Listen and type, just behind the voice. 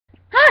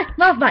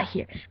stop by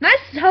here. Not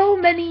so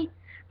many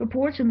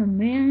reports on the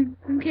man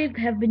cave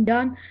have been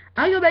done.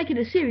 I'll go back in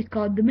a series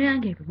called The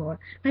Man Cave Report.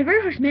 My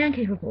very first man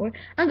cave report,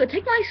 I'm going to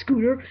take my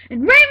scooter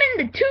and ram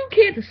into 2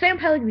 kids of San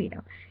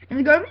Pellegrino. And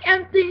they're going to be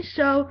empty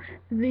so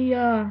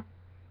the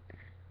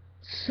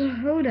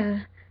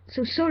soda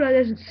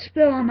doesn't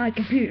spill on my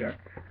computer.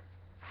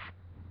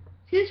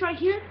 See this right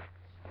here?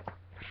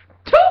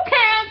 2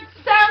 cans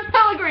San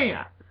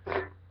Pellegrino.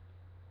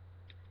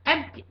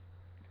 Empty.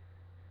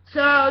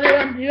 So they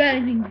don't do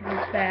anything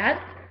that's bad.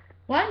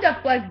 Wind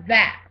up like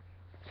that.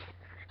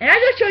 And I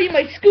just show you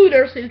my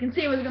scooter so you can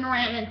see what's gonna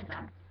ram into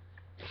them.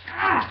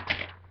 Ah.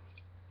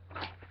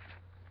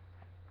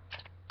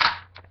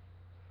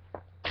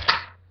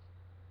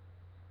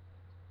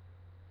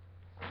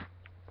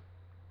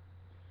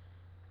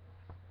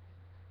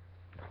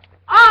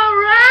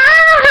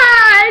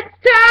 Alright!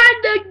 It's time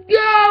to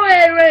go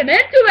and ram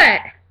into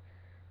it!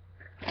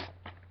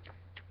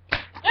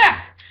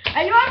 Yeah!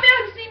 And you won't be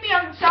able to see me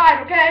on the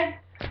side, okay?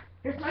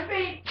 Here's my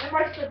feet and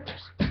my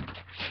slippers.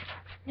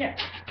 Yeah.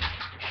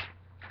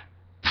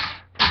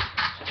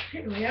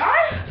 Here we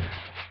are.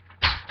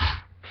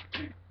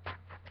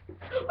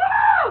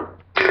 Woo!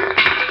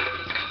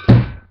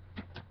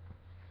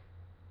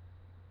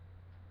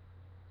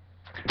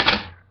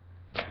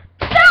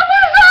 That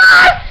was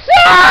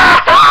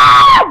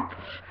awesome!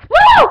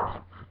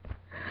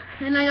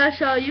 Woo! And I gotta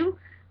show you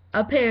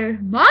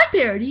my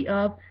parody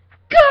of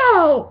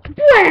Go!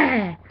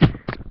 Bwah!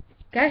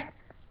 Okay?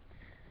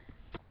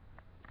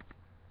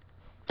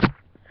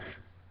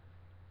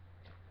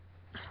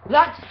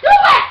 Let's do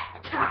it!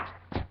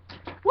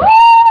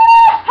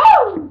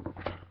 Woo-hoo!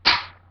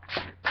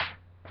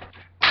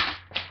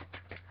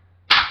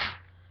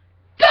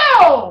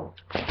 Go!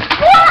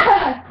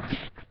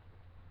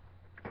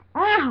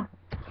 Ow!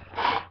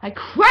 I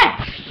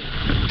crashed!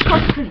 Of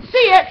course you couldn't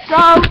see it, so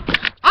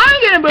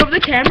I'm gonna move the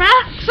camera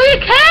so you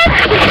can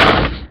see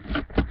it!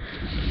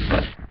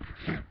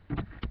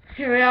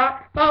 Here we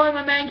are. Following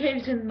my man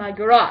cave's in my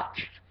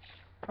garage.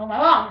 Oh, my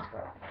mom's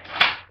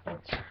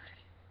garage.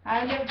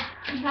 I get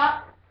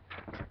top.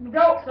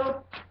 Go,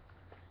 so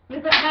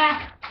with that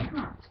mask.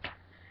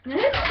 And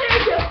this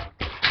is just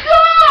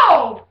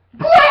go!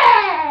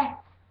 Bwah!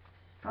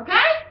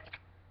 Okay?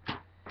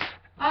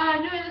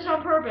 I'm doing this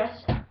on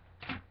purpose.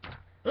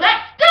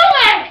 Let's do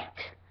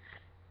it!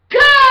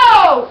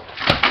 Go!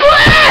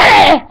 Bwah!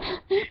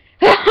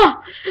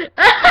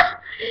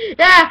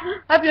 Yeah,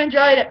 hope you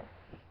enjoyed it.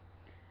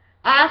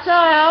 So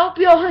I hope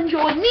you'll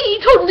enjoy me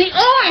totally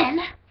on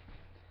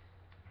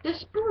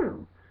this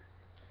broom.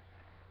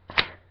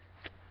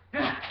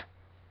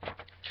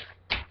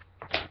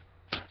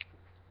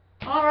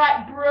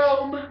 Alright,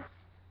 broom.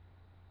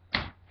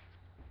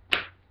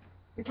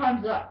 Your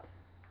time's up.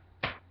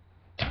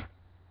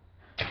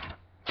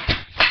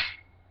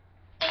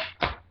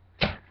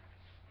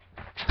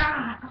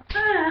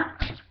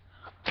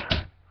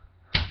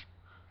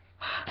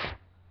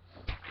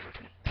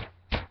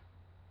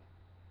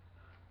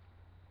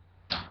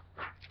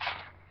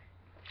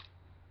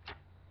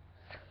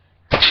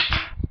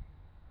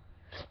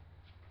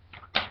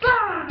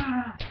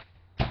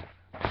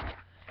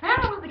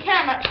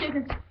 So you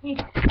can see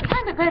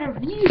kind of better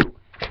view.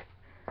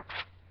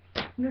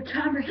 Your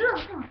time is up.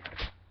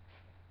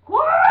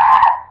 What?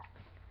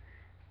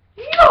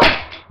 This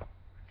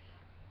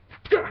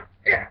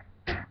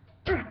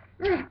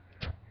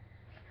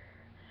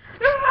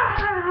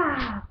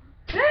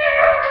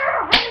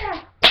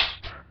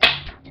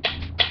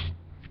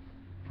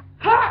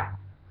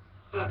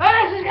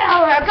is gonna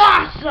look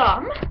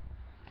awesome.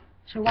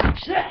 So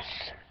watch this.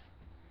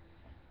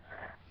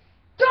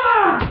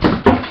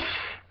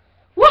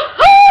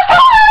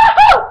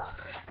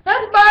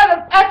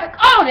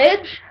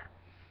 Ownage,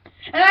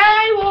 and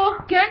I will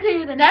guarantee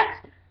you the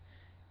next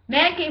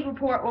man cave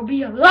report will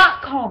be a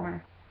lot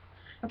calmer.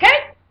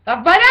 Okay?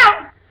 I'll find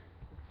out.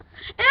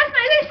 And that's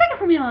my second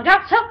from you.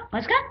 So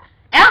let's go.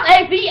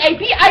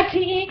 LAVAPITEOUT.